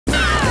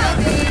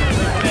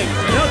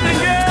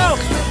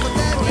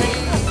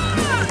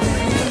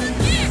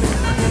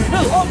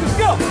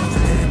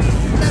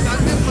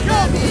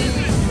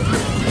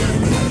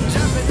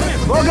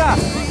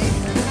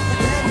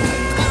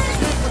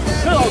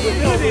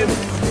Filip!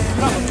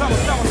 Framåt, framåt,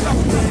 framåt,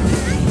 framåt!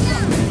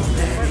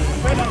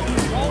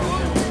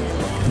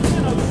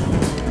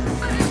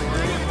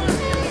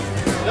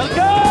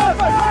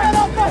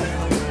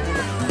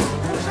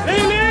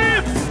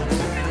 Filip!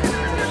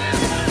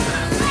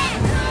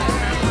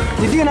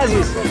 Det är din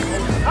Aziz!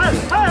 Här!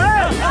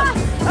 Här!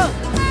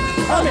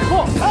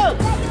 På! Här!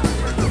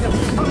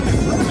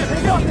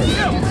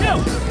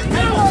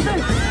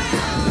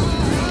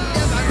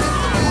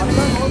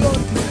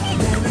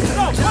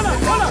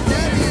 Kolla!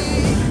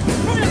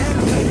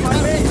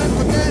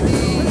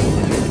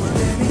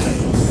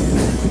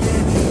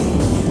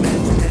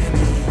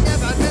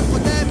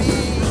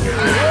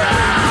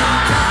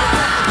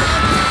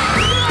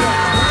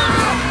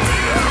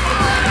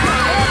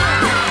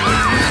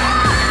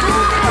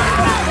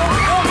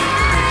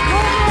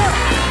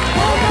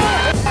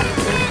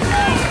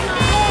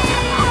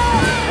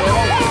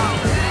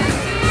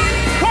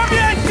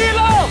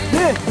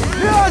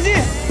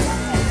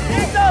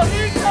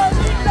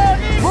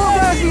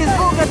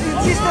 Våga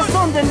till sista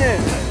stunden nu!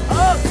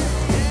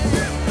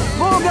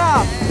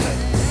 Våga!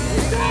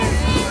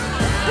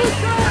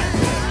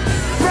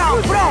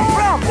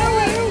 Fram!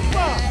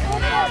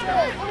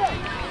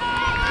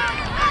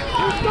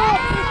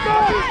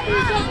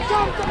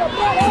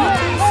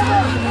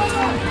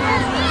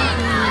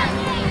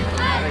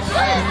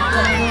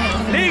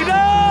 Ligg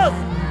där!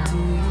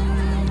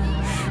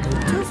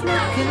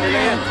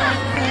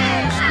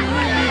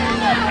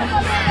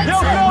 Gå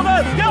framåt!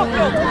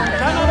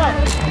 Känna där!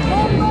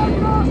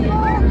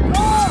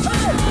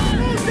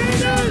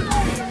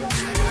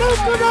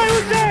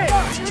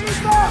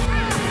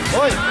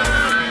 Oj!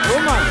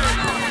 Domaren!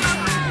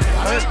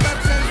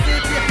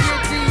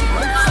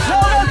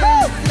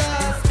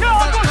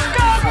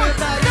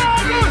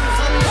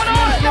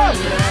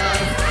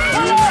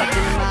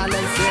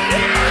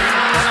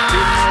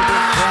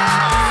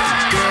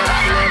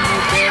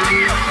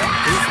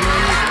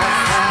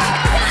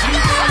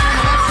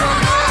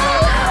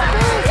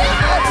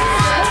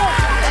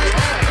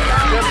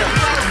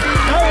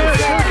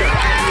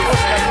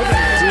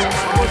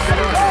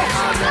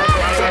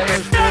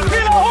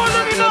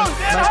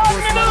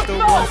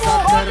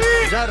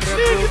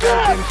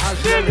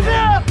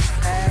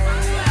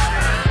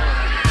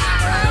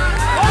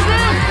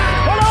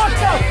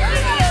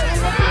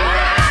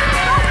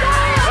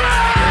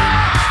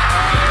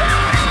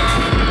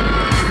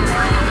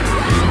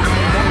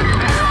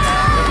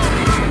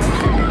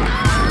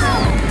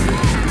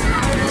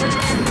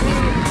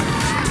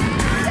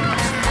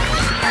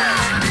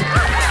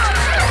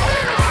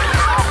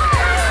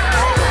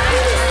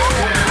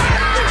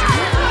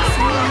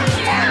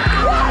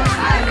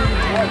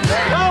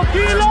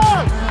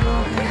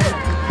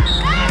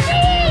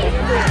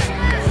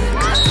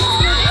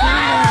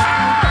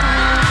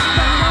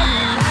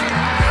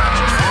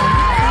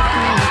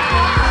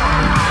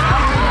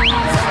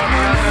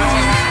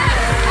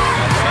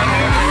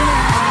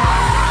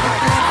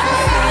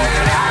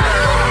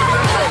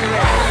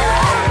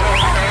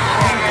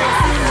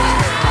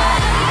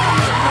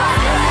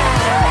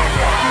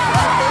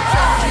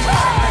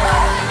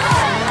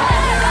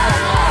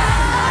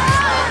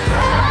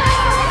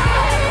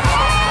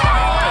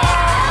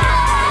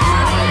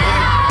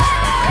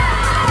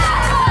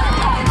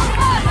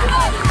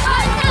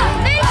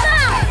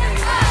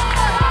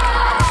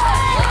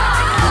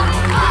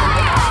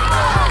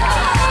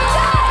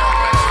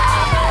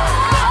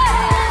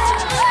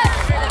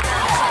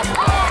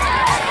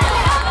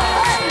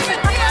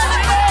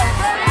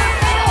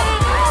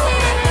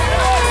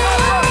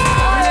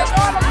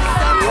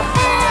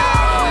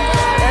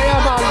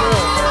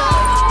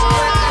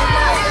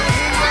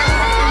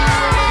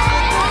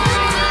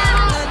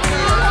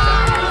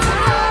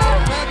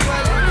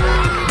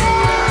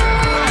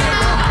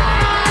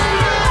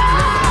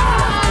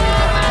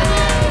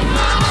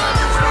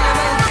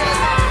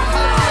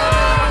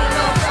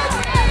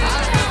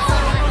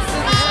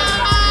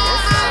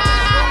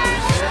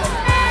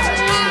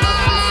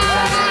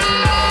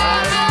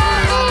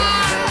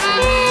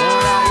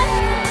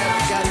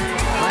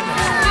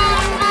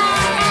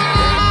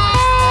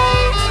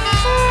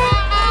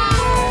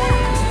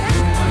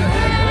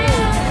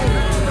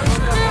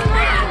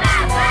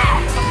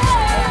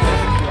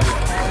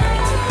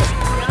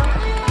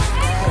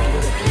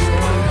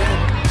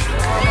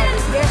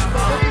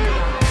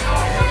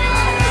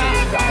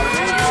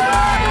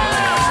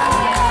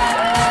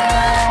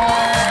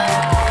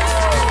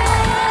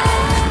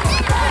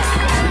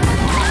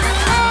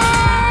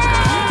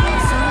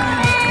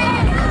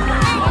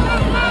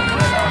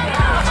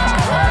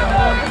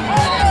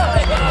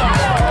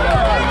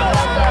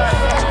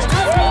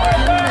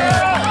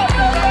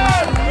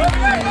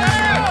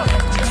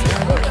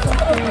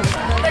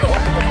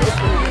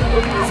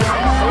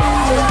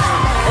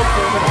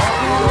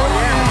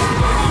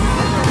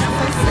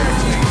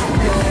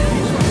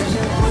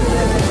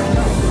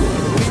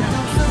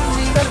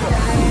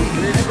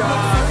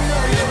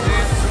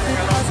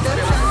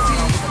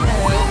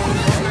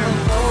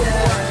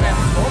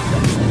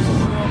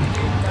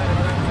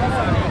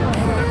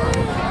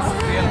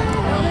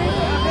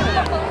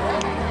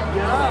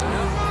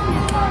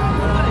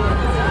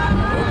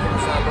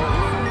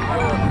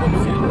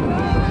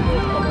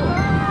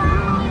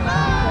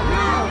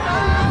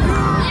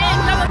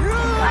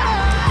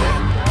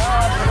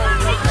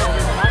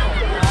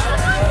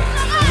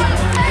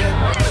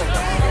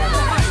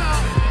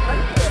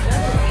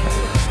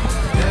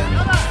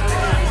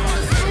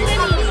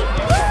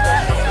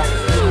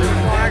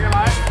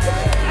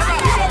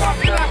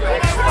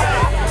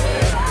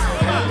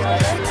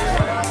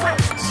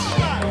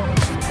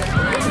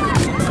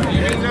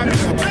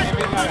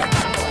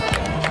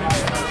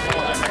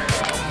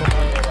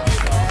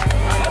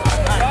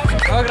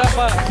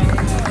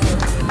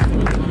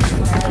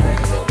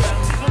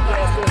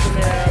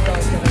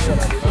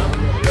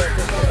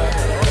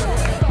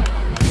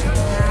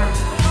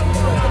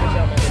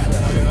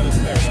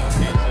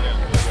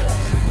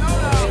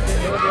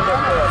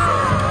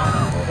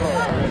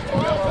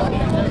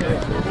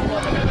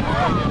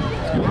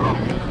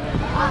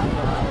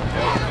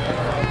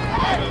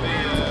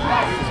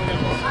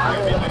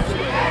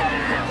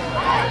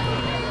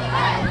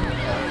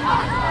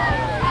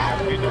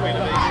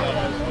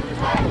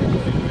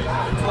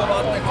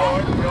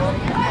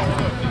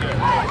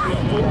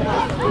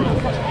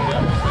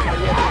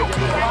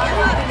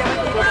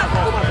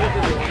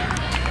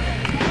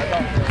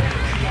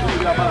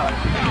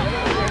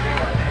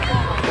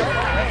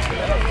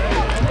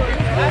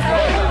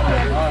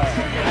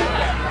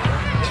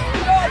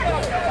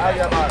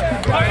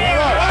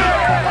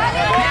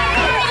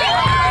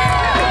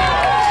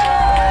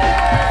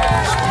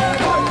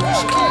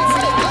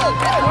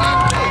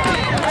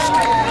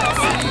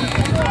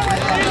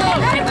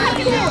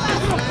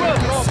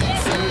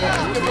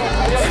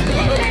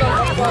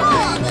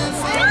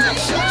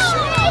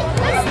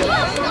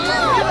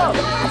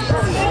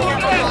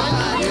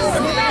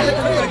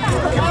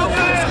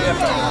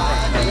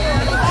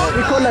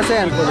 visa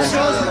sen på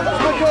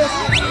det.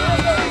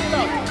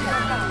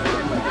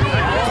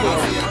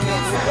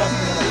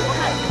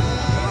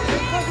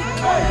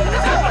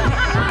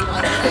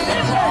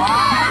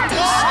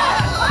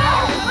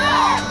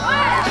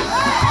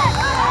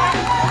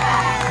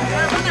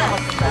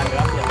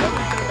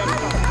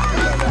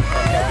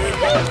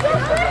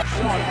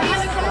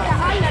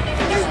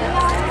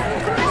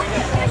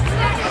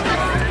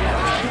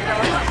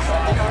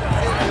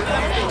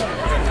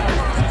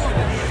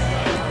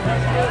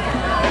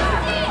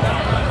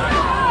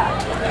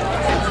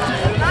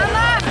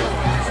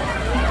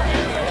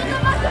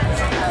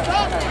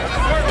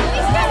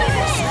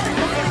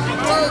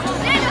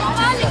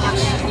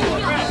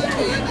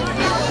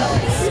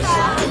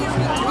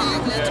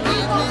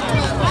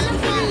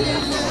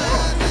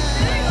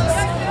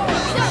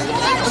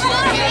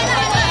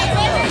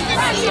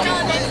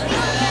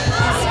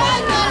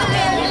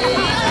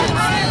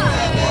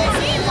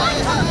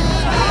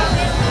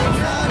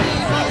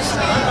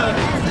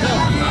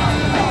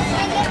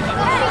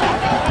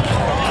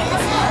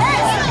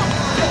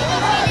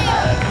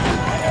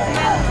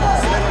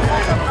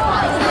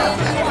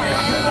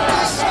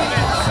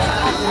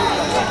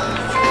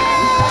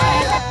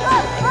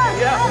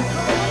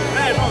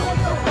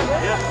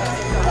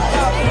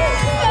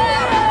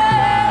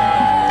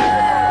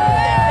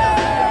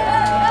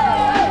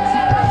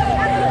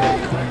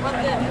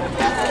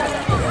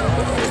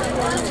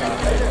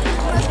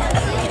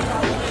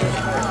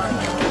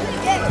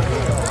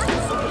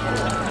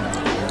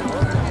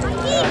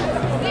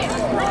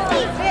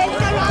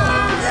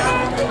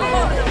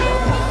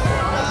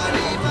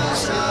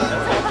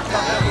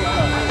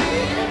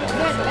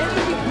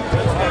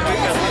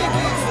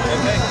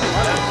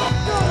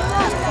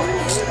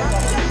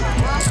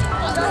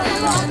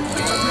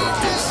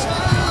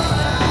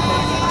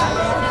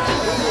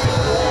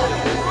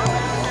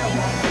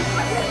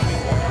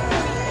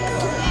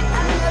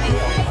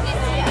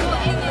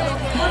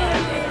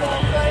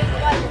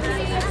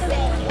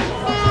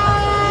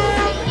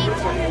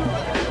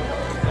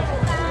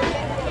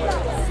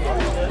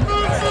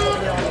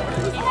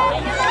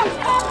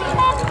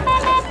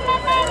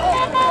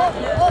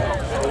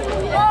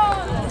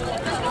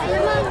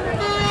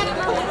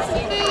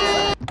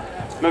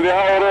 Men vi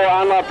har då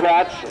andra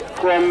plats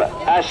kom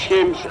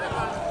Askims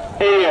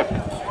EF.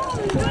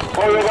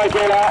 Och jobba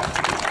killar.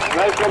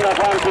 Välkomna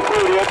fram till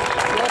podiet.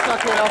 Låt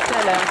oss killar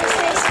ställa.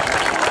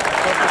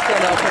 Låt oss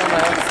ställa och komma.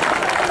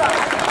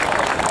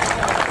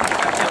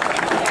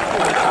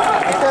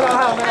 Jag ställer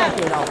här med en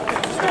killar.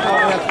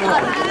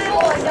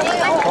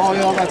 Bra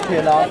jobbat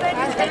killar.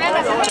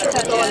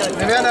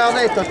 Ni vänder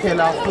er ditåt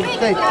killar.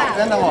 Dit,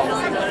 vända om.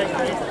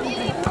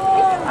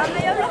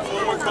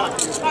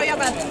 Bra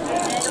jobbat.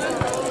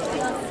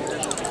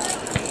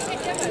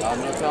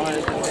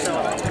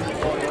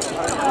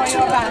 Bra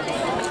jobbat.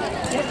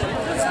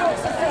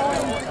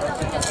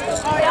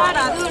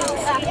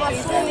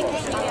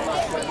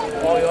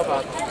 Bra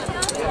jobbat.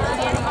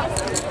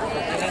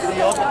 Det är lite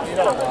jobbigt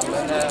idag,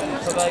 men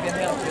på vägen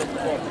hem till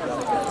Göteborg.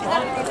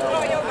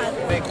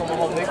 Vi kommer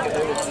ha mycket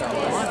roligt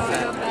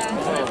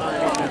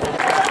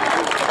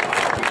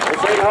Och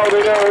sen har vi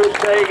då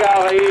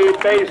segare i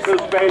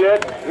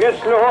baseballspelet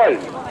Hässleholm.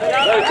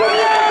 Välkomna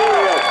till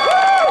podiet.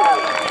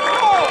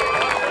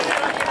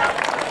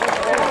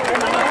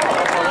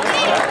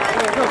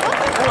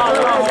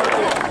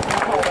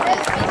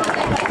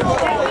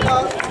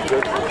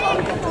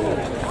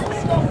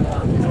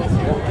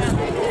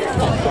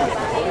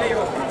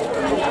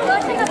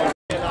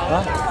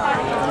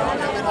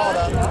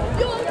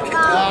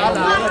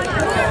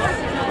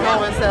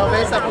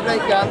 Visa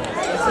publiken.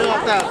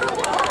 Där.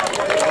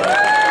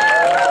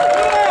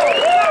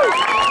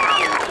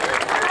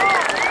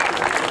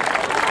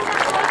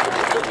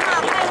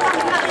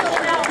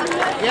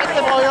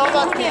 Jättebra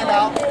jobbat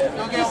killar.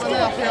 Då går vi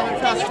ner så gör vi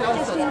plats till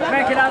oss.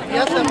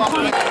 Jättebra.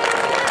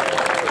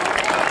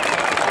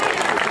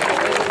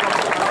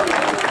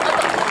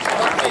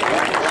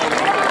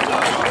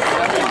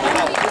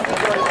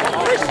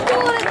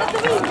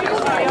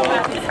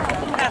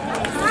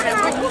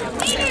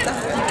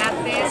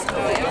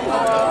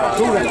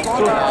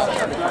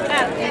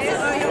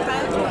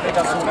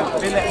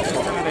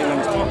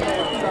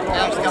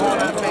 Jag ska ha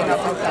den fina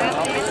punkten.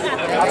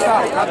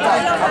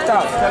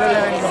 Atta, ställ dig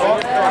längre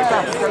bak.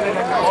 Atta, ställ dig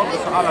längre bak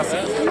så alla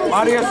ser.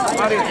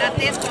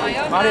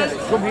 Marius,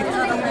 kom hit.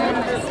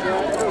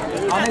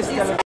 Anis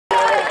ställer.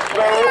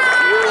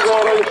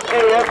 Djurgårdens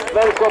EF,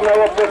 välkomna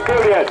upp på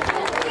podiet.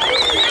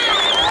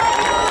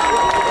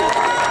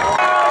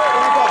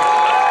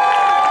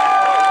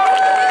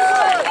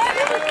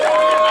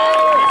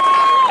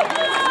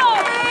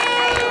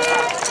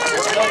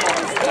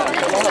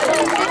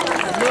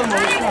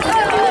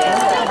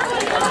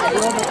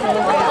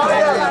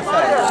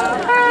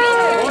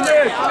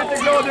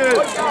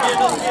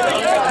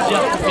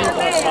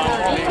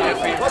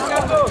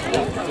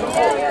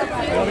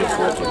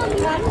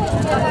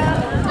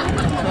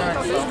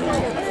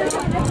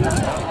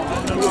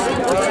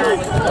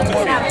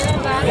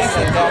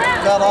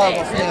 Gärna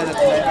över snedet.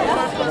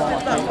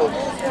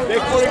 Det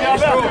går inga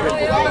vänner.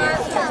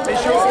 Vi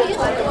kör.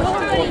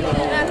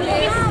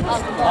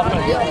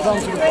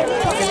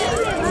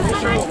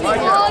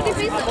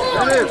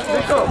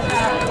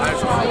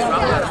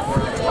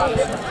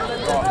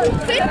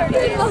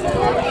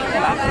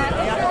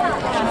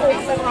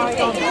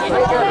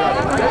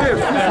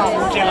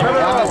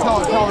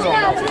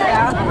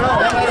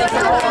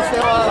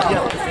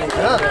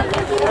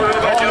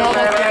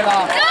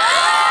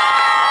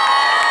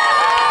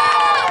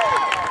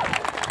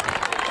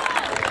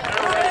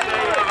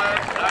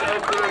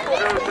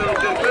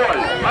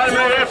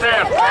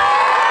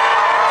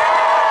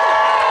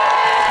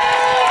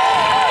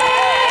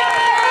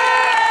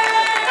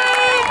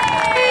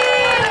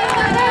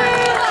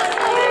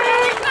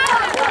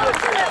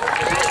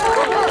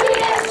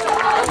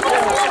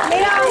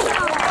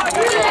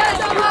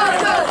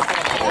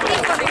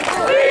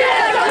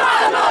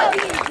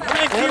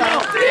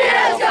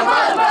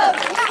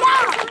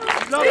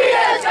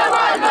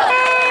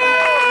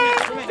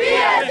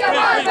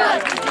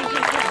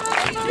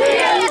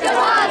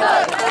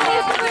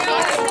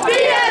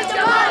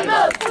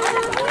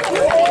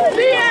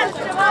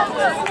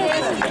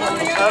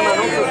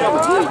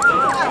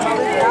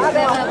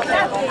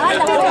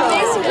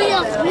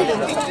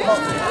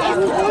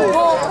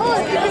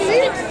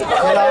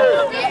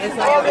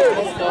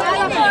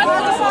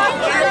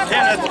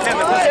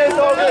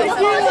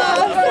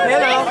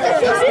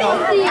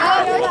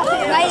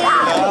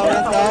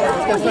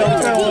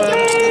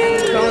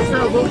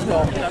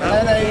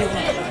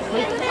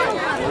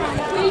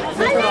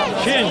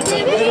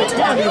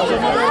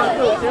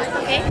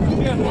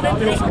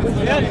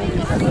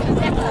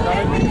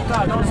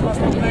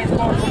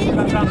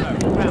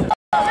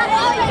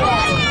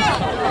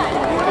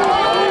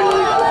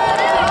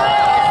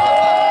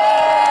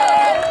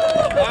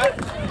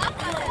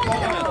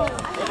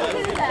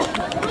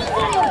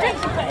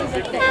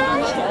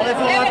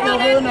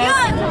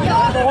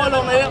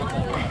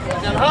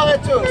 Den här är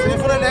tung, så ni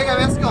får lägga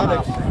väskan.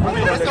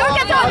 Jag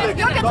kan ta. Är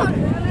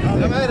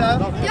du med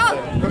där? Ja.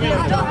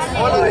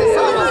 Håller det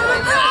samman.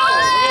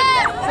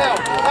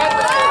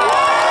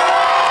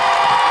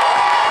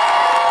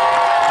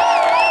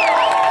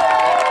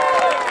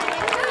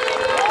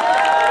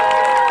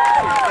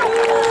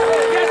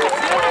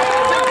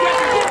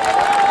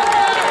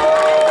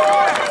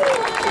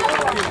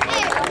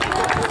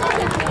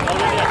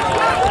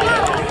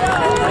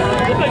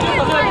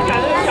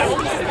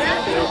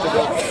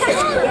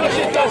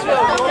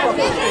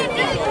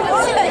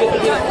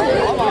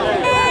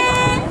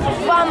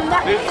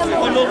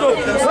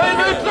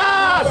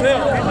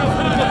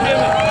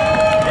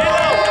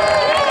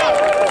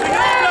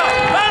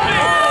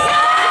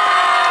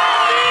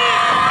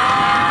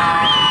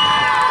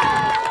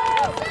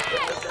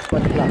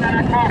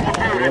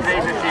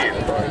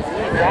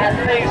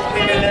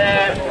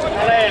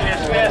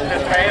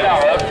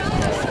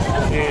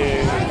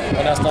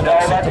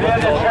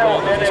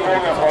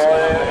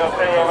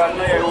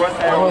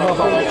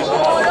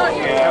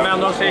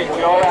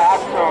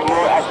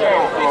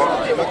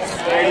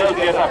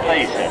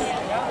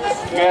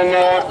 Men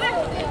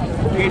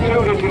vi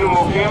tog det till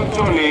nummer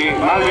 15 i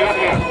Malmö.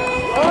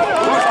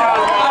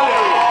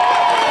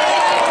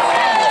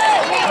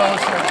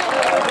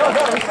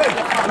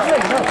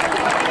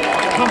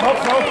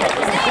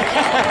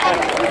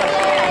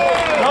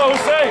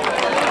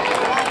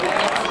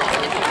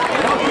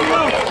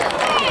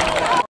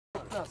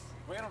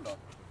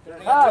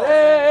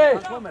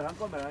 Han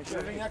kommer.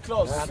 Ringa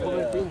Klas.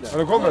 Ja,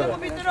 då kommer det.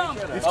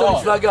 Lyfter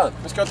de flaggan.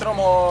 Men ska inte de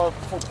ha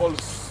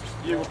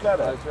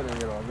fotbolls-Djurgårdskläder? Nej, det spelar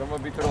ingen roll. De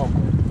byter om.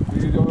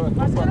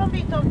 Vad ska de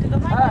byta om till?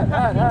 De här.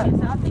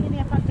 Antingen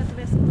nedpackat och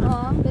väskorna. Ja,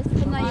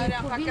 väskorna är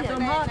på bilen.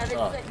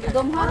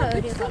 De har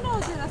det. Ska de ha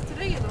deras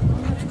tröjor då?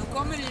 Då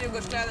kommer det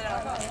Djurgårdskläder i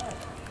alla fall.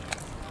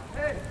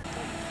 Ska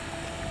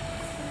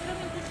de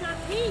inte köra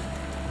hit?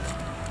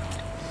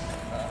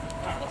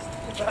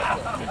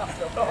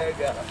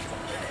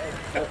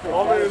 Ja,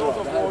 men det är någon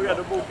som frågar,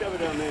 då bokar vi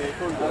den i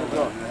kunden.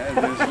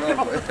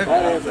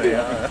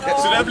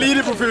 Så där blir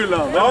det på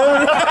fyllan.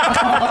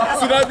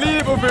 Så där blir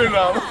det på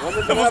fyllan.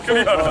 Vad ska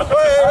vi göra?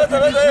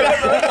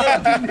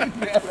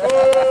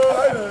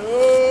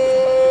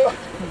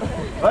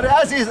 Var det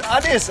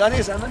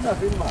Anis, vänta,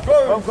 filma.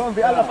 Kom,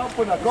 vi alla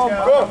papporna, kom. De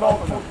är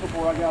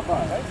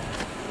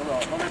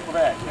på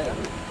väg.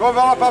 Kom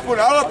alla pappor.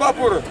 Alla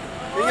pappor,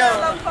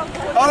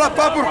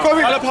 kom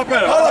in. Alla papper.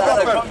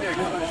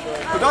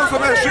 För de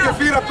som är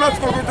 24 plats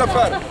får gå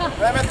utanför.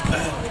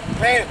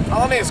 Nej,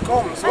 Anis,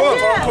 kom.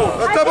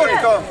 Ta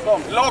bort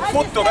dem.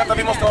 Lagfoto, vänta,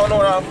 vi måste ha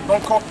några. De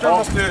korta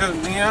måste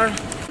ner.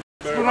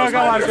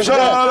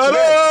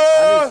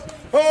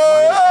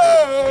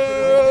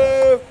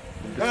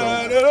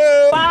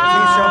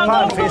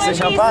 Finns det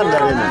champagne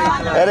där inne?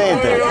 Är det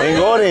inte? Det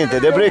går inte.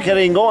 Det brukar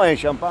ingå en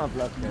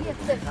champagneflaska.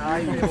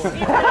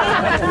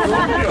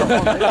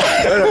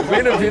 Gå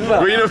in och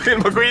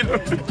filma. Gå in.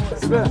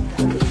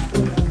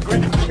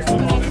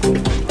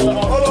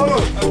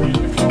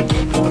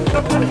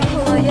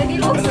 Jag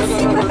vill också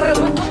sitta här och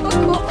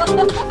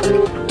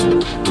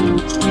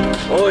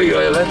Oj,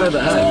 vänta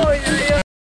här.